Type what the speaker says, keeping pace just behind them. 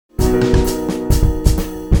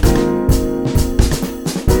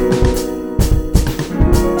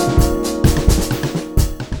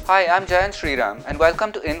Hi, I'm Jayant Sriram and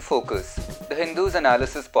welcome to In Focus, the Hindus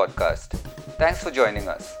Analysis Podcast. Thanks for joining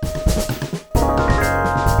us.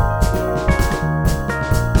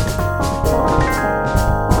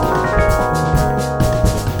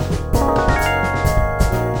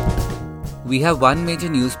 We have one major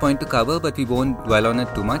news point to cover, but we won't dwell on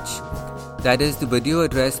it too much. That is the video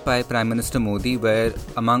address by Prime Minister Modi where,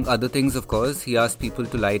 among other things of course, he asked people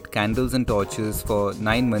to light candles and torches for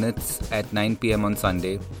 9 minutes at 9 pm on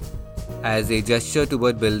Sunday as a gesture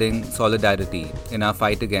toward building solidarity in our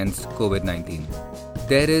fight against COVID-19.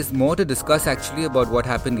 There is more to discuss actually about what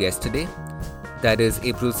happened yesterday, that is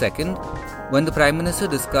April 2nd, when the Prime Minister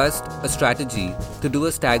discussed a strategy to do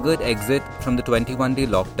a staggered exit from the 21-day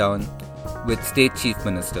lockdown with state chief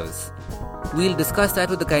ministers. We'll discuss that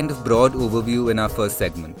with a kind of broad overview in our first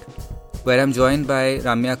segment, where I'm joined by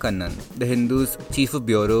Ramya Kannan, the Hindu's Chief of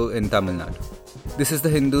Bureau in Tamil Nadu. This is the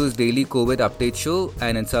Hindu's daily COVID update show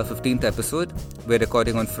and it's our 15th episode. We're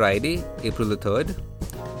recording on Friday, April the 3rd.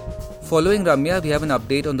 Following Ramya, we have an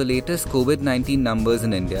update on the latest COVID-19 numbers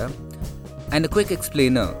in India and a quick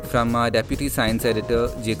explainer from our Deputy Science Editor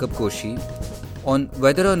Jacob Koshi on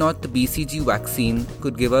whether or not the BCG vaccine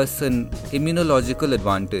could give us an immunological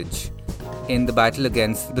advantage in the battle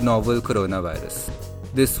against the novel coronavirus.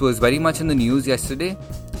 This was very much in the news yesterday,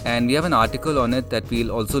 and we have an article on it that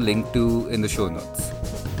we'll also link to in the show notes.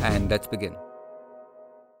 And let's begin.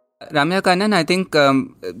 Ramya Kannan, I think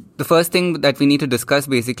the first thing that we need to discuss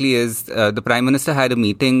basically is the Prime Minister had a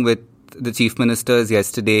meeting with the Chief Ministers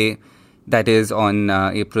yesterday, that is on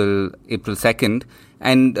April 2nd,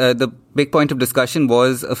 and the big point of discussion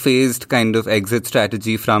was a phased kind of exit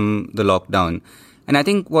strategy from the lockdown. And I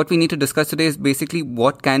think what we need to discuss today is basically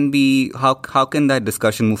how can that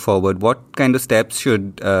discussion move forward? What kind of steps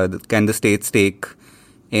can the states take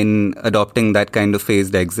in adopting that kind of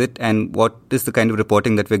phased exit? And what is the kind of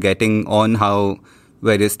reporting that we're getting on how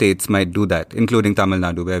various states might do that, including Tamil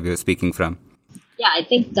Nadu, where we're speaking from? Yeah, I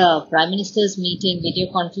think the Prime Minister's video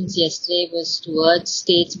conference yesterday was towards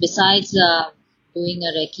states, besides doing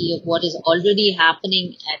a recce of what is already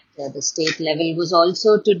happening at the state level, was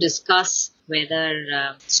also to discuss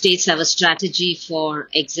whether states have a strategy for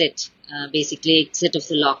basically exit of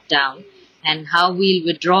the lockdown, and how we'll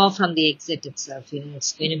withdraw from the exit itself.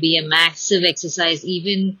 It's going to be a massive exercise,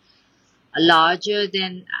 even larger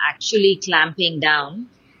than actually clamping down,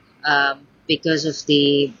 because of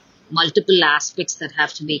the multiple aspects that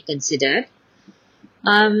have to be considered.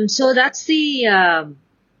 So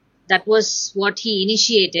that was what he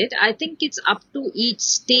initiated. I think it's up to each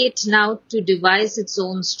state now to devise its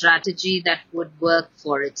own strategy that would work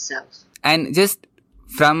for itself. And just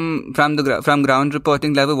from ground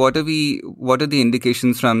reporting level, what are the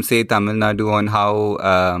indications from, say, Tamil Nadu on how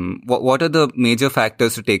what are the major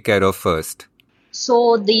factors to take care of first?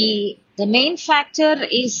 So the main factor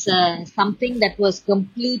is something that was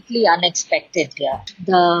completely unexpected here.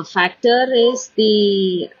 The factor is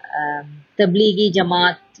the Tablighi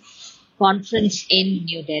Jamaat conference in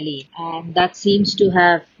New Delhi, and that seems to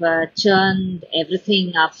have churned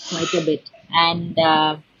everything up quite a bit. And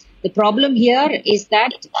the problem here is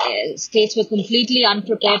that states were completely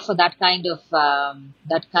unprepared for that kind of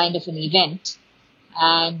an event,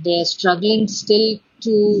 and they're struggling still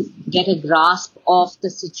to get a grasp of the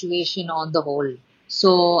situation on the whole.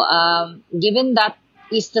 So, given that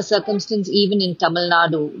is the circumstance even in Tamil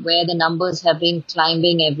Nadu, where the numbers have been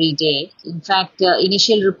climbing every day. In fact,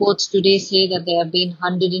 initial reports today say that there have been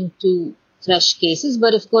 102 fresh cases,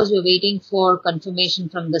 but of course we're waiting for confirmation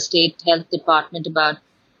from the state health department about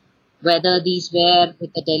whether these were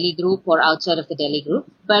with the Delhi group or outside of the Delhi group.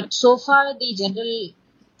 But so far the general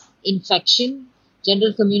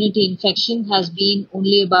community infection has been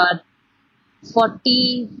only about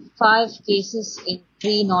 45 cases in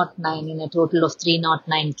 309, in a total of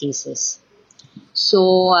 309 cases.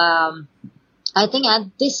 So, I think at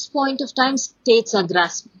this point of time, states are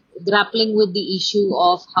grappling with the issue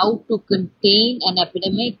of how to contain an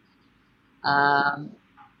epidemic, and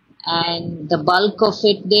the bulk of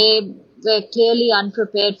it, they were clearly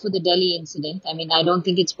unprepared for the Delhi incident. I mean, I don't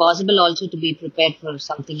think it's possible also to be prepared for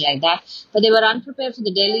something like that, but they were unprepared for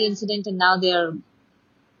the Delhi incident, and now they are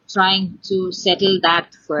trying to settle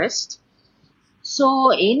that first.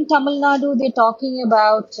 So in Tamil Nadu, they're talking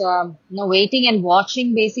about waiting and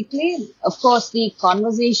watching basically. Of course, the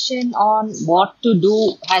conversation on what to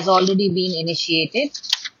do has already been initiated,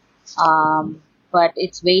 but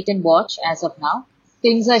it's wait and watch as of now.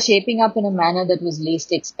 Things are shaping up in a manner that was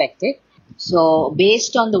least expected. So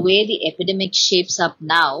based on the way the epidemic shapes up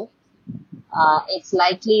now, it's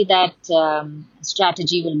likely that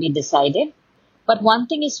strategy will be decided. But one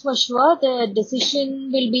thing is for sure, the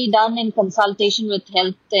decision will be done in consultation with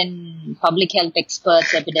health and public health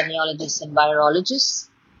experts, epidemiologists and virologists,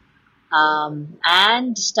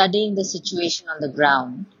 and studying the situation on the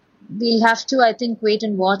ground. We'll have to, I think, wait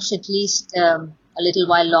and watch at least a little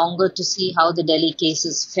while longer to see how the Delhi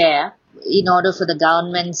cases fare in order for the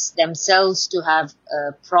governments themselves to have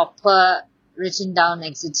a proper written down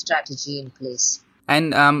exit strategy in place.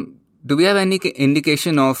 And do we have any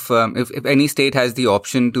indication of if any state has the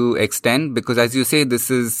option to extend? Because as you say, this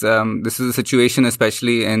is a situation,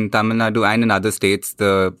 especially in Tamil Nadu and in other states,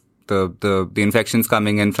 the infections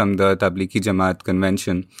coming in from the Tablighi Jamaat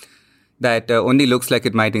convention, that only looks like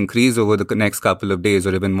it might increase over the next couple of days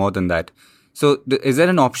or even more than that. So is there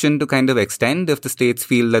an option to kind of extend if the states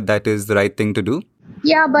feel that that is the right thing to do?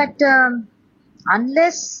 Yeah, but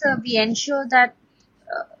unless we ensure that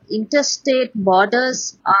interstate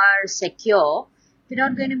borders are secure, we're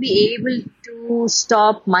not going to be able to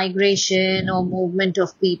stop migration or movement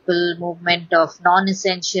of people, movement of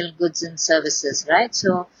non-essential goods and services, right?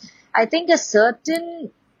 So I think a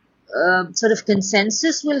certain sort of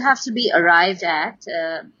consensus will have to be arrived at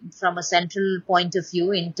from a central point of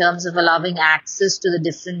view in terms of allowing access to the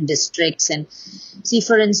different districts. And see,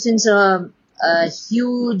 for instance, a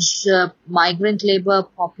huge migrant labor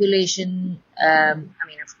population,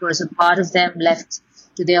 of course, a part of them left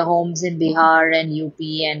to their homes in Bihar and UP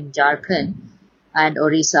and Jharkhand and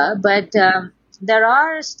Orissa. But there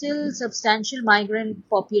are still substantial migrant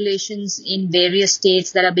populations in various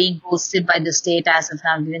states that are being hosted by the state as of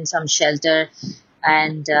now, given some shelter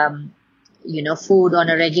and, food on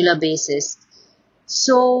a regular basis.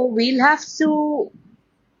 So we'll have to,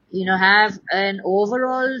 have an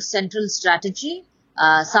overall central strategy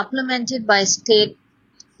supplemented by state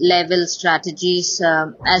level strategies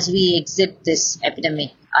as we exit this epidemic,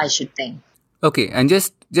 I should think. Okay, and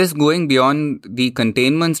just going beyond the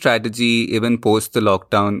containment strategy, even post the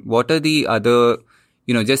lockdown, what are the other,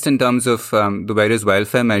 just in terms of the various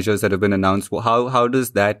welfare measures that have been announced, how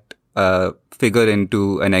does that figure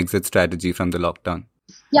into an exit strategy from the lockdown?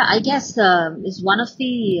 Yeah, I guess it's one of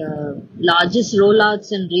the largest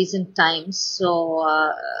rollouts in recent times.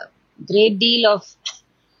 So great deal of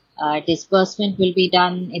disbursement will be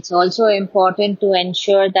done. It's also important to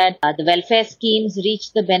ensure that the welfare schemes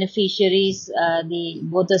reach the beneficiaries.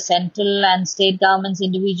 Both the central and state governments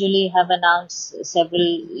individually have announced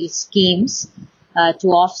several schemes to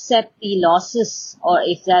offset the losses, or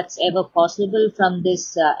if that's ever possible, from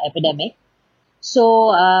this epidemic.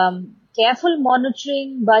 So careful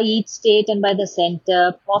monitoring by each state and by the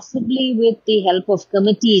center, possibly with the help of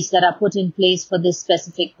committees that are put in place for this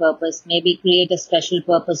specific purpose, maybe create a special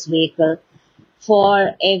purpose vehicle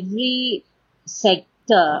for every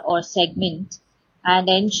sector or segment and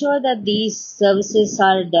ensure that these services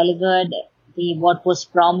are delivered, what was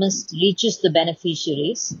promised reaches the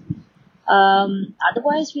beneficiaries.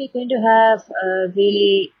 Otherwise, we're going to have a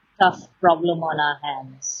really tough problem on our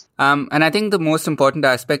hands. And I think the most important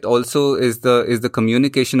aspect also is the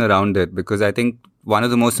communication around it, because I think one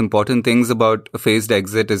of the most important things about a phased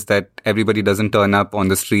exit is that everybody doesn't turn up on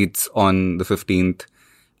the streets on the 15th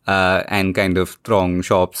and kind of throng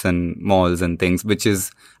shops and malls and things, which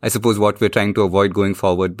is, I suppose, what we're trying to avoid going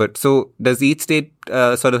forward. But so does each state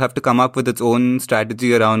sort of have to come up with its own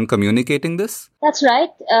strategy around communicating this? That's right.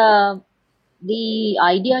 The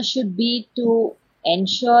idea should be to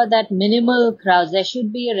ensure that minimal crowds, there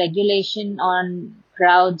should be a regulation on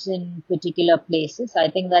crowds in particular places. I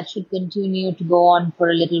think that should continue to go on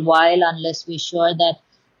for a little while unless we're sure that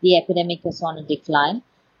the epidemic is on a decline.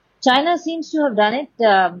 China seems to have done it.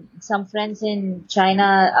 Some friends in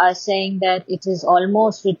China are saying that it has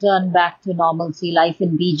almost returned back to normalcy. Life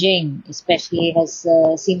in Beijing especially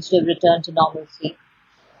seems to have returned to normalcy.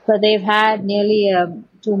 But they've had nearly a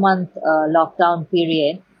 2-month lockdown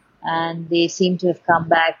period, and they seem to have come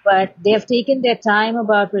back. But they have taken their time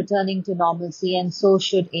about returning to normalcy, and so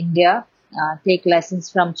should India take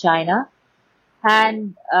lessons from China.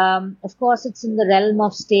 And, of course, it's in the realm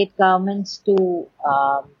of state governments to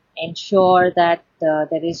ensure that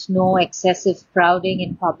there is no excessive crowding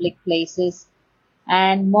in public places.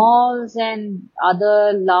 And malls and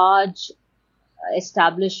other large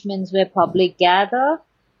establishments where public gather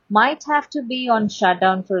might have to be on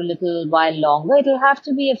shutdown for a little while longer. It'll have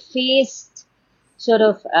to be a phased sort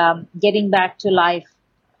of getting back to life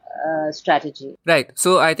strategy. Right.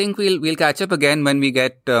 So I think we'll catch up again when we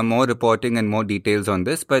get more reporting and more details on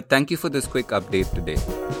this. But thank you for this quick update today.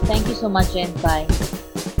 Thank you so much, Jayant. Bye.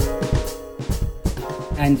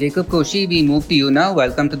 And Jacob Koshi, we move to you now.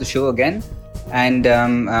 Welcome to the show again. And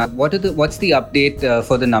what's the update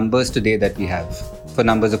for the numbers today that we have? for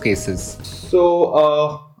numbers of cases?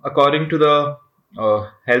 So, according to the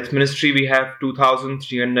Health Ministry, we have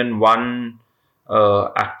 2,301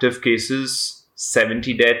 active cases,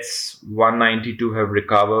 70 deaths, 192 have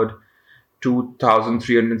recovered,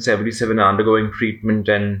 2,377 are undergoing treatment,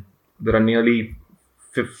 and there are nearly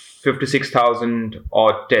 56,000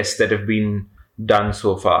 odd tests that have been done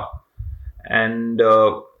so far. And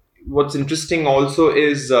what's interesting also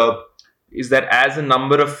is that as the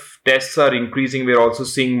number of tests are increasing, we're also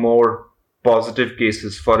seeing more positive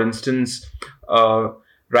cases. For instance,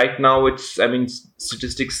 right now,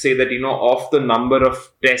 statistics say that of the number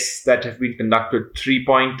of tests that have been conducted,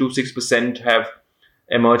 3.26% have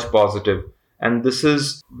emerged positive. And this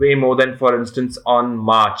is way more than, for instance, on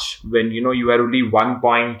March, when you had only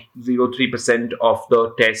 1.03% of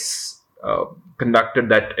the tests conducted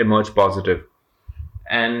that emerged positive.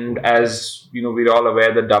 And as we're all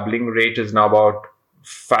aware, the doubling rate is now about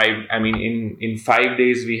 5. I mean, in 5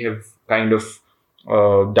 days we have kind of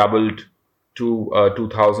doubled to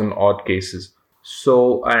 2,000 odd cases.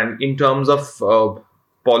 So, and in terms of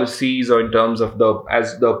policies, or in terms of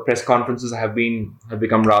as the press conferences have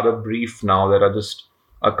become rather brief now, there are just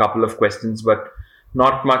a couple of questions, but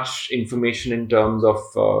not much information in terms of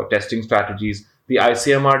testing strategies. The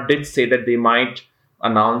ICMR did say that they might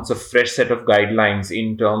announce a fresh set of guidelines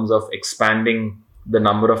in terms of expanding the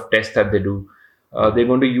number of tests that they do. They're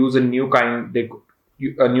going to use a new kind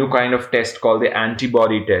of test called the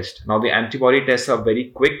antibody test. Now, the antibody tests are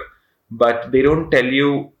very quick, but they don't tell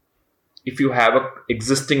you if you have an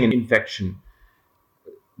existing infection.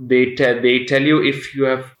 They tell you if you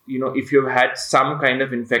have had some kind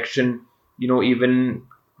of infection, even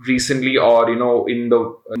recently, or in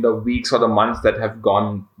the weeks or the months that have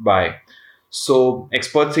gone by. So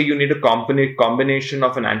experts say you need a combination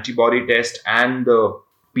of an antibody test and the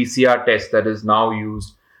PCR test that is now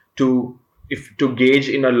used to gauge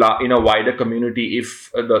in a wider community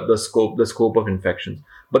if the scope of infections.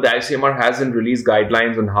 But the ICMR hasn't released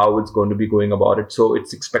guidelines on how it's going to be going about it, so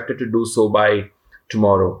it's expected to do so by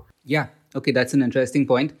tomorrow. Yeah, okay, that's an interesting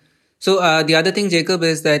point. So the other thing, Jacob,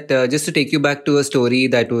 is that just to take you back to a story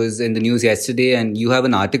that was in the news yesterday, and you have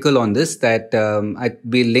an article on this that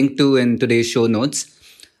we'll link to in today's show notes.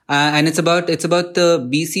 And it's about the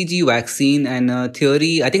BCG vaccine and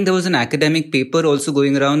theory. I think there was an academic paper also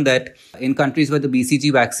going around that in countries where the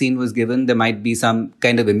BCG vaccine was given, there might be some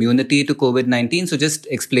kind of immunity to COVID-19. So just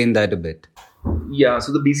explain that a bit. Yeah,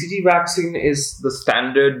 so the BCG vaccine is the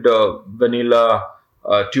standard vanilla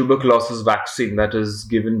tuberculosis vaccine that is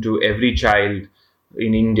given to every child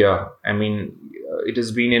in India. I mean, it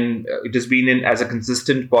has been in as a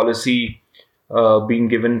consistent policy being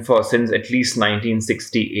given since at least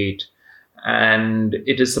 1968, and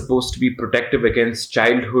it is supposed to be protective against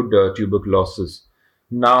childhood tuberculosis.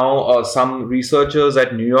 Now, some researchers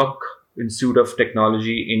at New York Institute of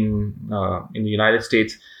Technology in the United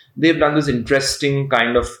States, they've done this interesting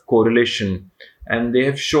kind of correlation, and they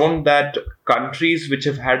have shown that countries which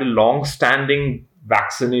have had a long-standing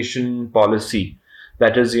vaccination policy,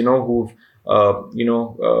 that is, who've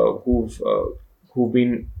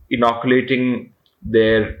been inoculating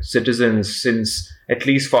their citizens since at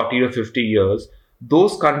least 40 or 50 years,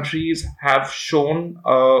 those countries have shown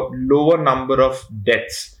a lower number of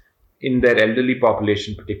deaths in their elderly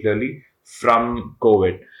population, particularly from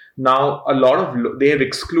COVID. Now, they have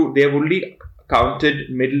only counted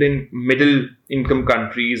middle income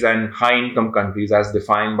countries and high income countries as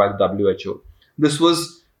defined by the WHO. This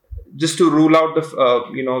was just to rule out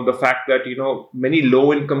the fact that many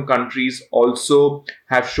low income countries also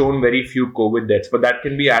have shown very few COVID deaths, but that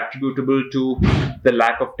can be attributable to the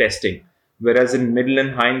lack of testing. Whereas in middle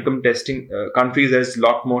and high income countries, there's a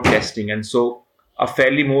lot more testing, and so a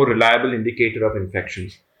fairly more reliable indicator of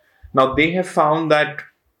infections. Now, they have found that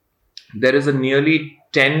there is a nearly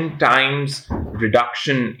 10 times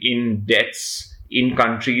reduction in deaths in rich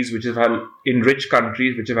countries which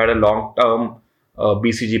have had a long-term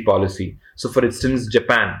BCG policy. So, for instance,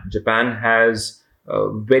 Japan has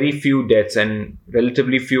very few deaths and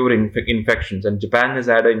relatively fewer infections, and Japan has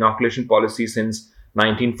had an inoculation policy since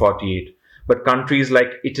 1948. But countries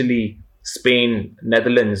like Italy, Spain,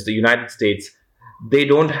 Netherlands, the United States, they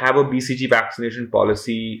don't have a BCG vaccination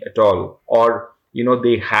policy at all, or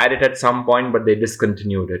they had it at some point, but they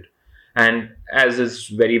discontinued it. And as is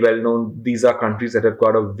very well known, these are countries that have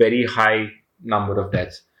got a very high number of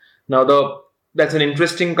deaths. Now, that's an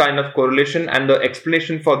interesting kind of correlation, and the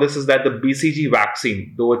explanation for this is that the BCG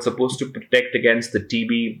vaccine, though it's supposed to protect against the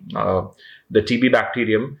TB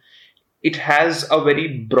bacterium, it has a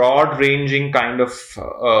very broad-ranging kind of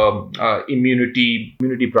immunity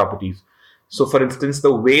properties. So, for instance,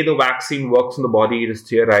 the way the vaccine works in the body, it is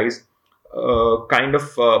theorized,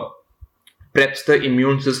 preps the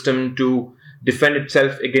immune system to defend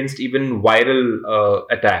itself against even viral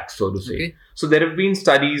attacks, so to say. Okay. So there have been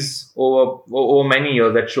studies over many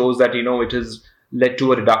years that shows that, it has led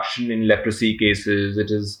to a reduction in leprosy cases. It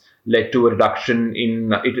has led to a reduction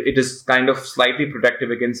in, it is kind of slightly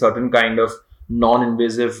protective against certain kind of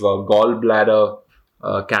non-invasive gallbladder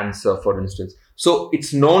cancer, for instance. So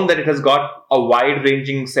it's known that it has got a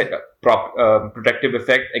wide-ranging protective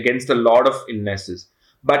effect against a lot of illnesses.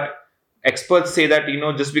 But experts say that,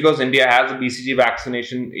 just because India has a BCG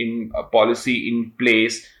vaccination in a policy in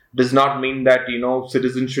place does not mean that,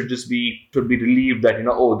 citizens should be relieved that,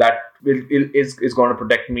 that is going to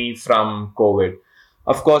protect me from COVID.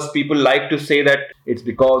 Of course, people like to say that it's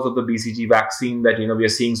because of the BCG vaccine that, we are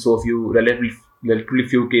seeing so few, relatively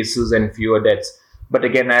few cases and fewer deaths. But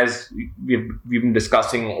again, as we've been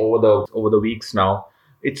discussing over the weeks now,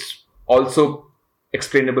 it's also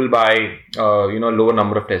explainable by lower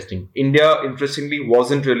number of testing. India, interestingly,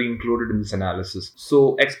 wasn't really included in this analysis.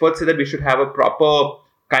 So experts say that we should have a proper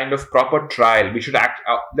trial. We should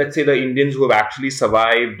let's say the Indians who have actually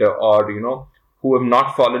survived or who have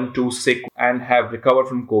not fallen too sick and have recovered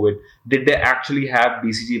from COVID, did they actually have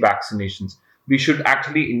BCG vaccinations? We should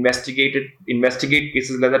actually investigate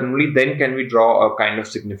cases like that, and only then can we draw a kind of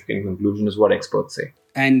significant conclusion, is what experts say.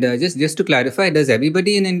 And just to clarify, does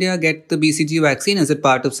everybody in India get the BCG vaccine? Is it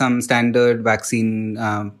part of some standard vaccine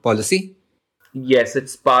policy? Yes,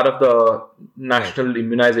 it's part of the national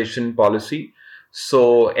immunization policy.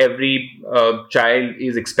 So every child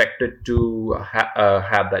is expected to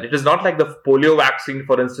have that. It is not like the polio vaccine,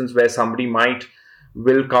 for instance, where somebody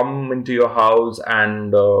will come into your house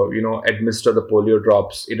and administer the polio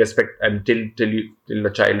drops until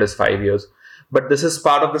the child is 5 years. But this is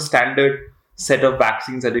part of the standard set of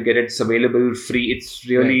vaccines that you get. It's available free. It's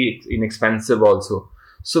really inexpensive also.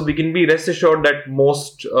 So we can be rest assured that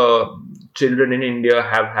most children in India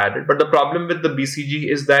have had it. But the problem with the BCG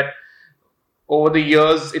is that over the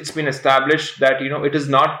years, it's been established that,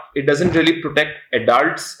 it doesn't really protect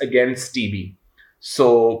adults against TB.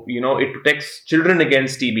 So, it protects children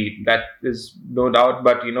against TB. That is no doubt.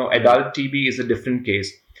 But, adult TB is a different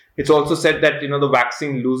case. It's also said that, the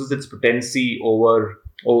vaccine loses its potency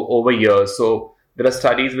over years. So there are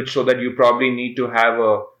studies which show that you probably need to have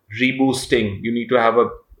a reboosting. You need to have a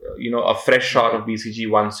fresh shot of BCG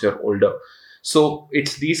once you're older. So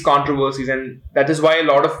it's these controversies, and that is why a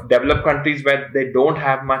lot of developed countries where they don't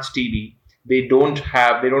have much TB, they don't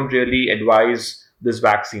really advise this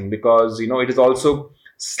vaccine, because it's also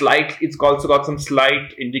got some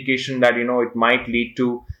slight indication that it might lead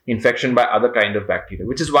to infection by other kind of bacteria,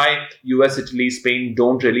 which is why US, Italy, Spain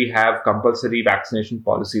don't really have compulsory vaccination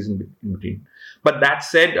policies in between. But that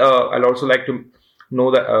said, I'd also like to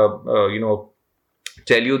know that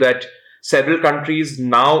tell you that several countries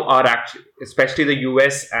now are actually, especially the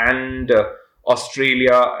US and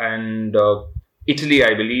Australia and Italy,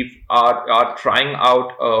 I believe, are trying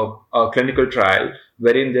out a clinical trial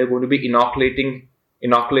wherein they're going to be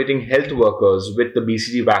inoculating health workers with the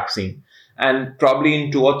BCG vaccine. And probably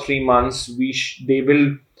in 2 or 3 months, they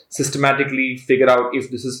will systematically figure out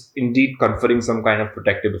if this is indeed conferring some kind of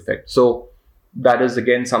protective effect. So that is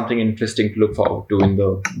again something interesting to look forward to in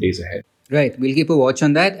the days ahead. Right, we'll keep a watch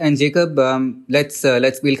on that. And Jacob,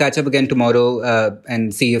 we'll catch up again tomorrow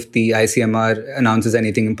and see if the ICMR announces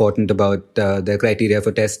anything important about the criteria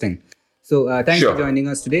for testing. So thanks for joining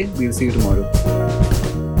us today. We'll see you tomorrow.